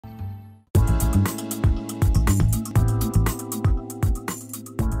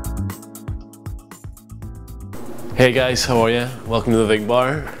Hey guys, how are you? Welcome to the Big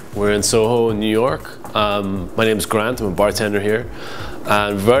Bar. We're in Soho in New York. My name is Grant, I'm a bartender here.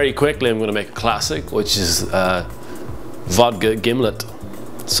 And very quickly I'm going to make a classic, which is Vodka Gimlet.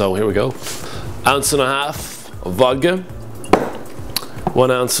 So here we go. 1.5 ounces of vodka, 1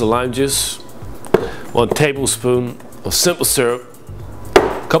 ounce of lime juice, 1 tablespoon of simple syrup,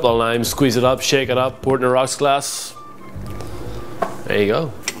 a couple of limes, squeeze it up, shake it up, pour it in a rocks glass. There you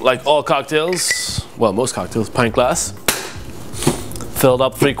go. Like all cocktails, well, most cocktails, pint glass, filled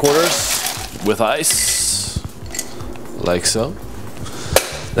up 3/4 with ice, like so.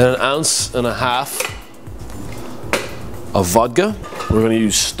 Then 1.5 ounces of vodka. We're going to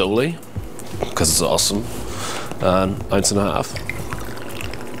use Stoli because it's awesome. And 1.5 ounces.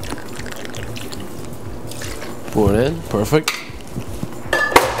 Pour it in, perfect.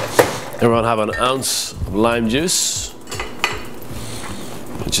 Then we're going to have 1 ounce of lime juice,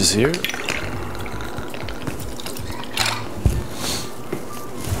 which is here.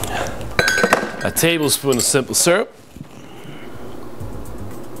 A tablespoon of simple syrup.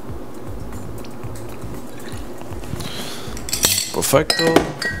 Perfecto.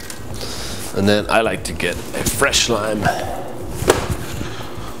 And then I like to get a fresh lime.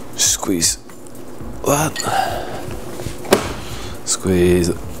 Squeeze that. Squeeze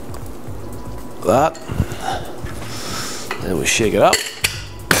that. Then we shake it up.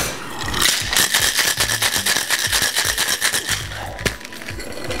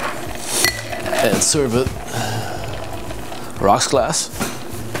 And serve it rocks glass.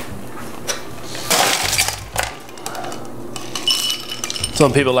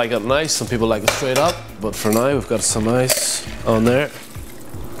 Some people like it nice, some people like it straight up, but for now we've got some ice on there.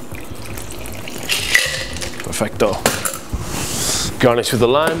 Perfecto. Garnish with the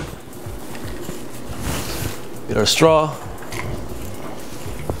lime. Get our straw.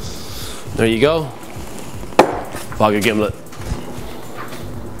 There you go. Vodka Gimlet.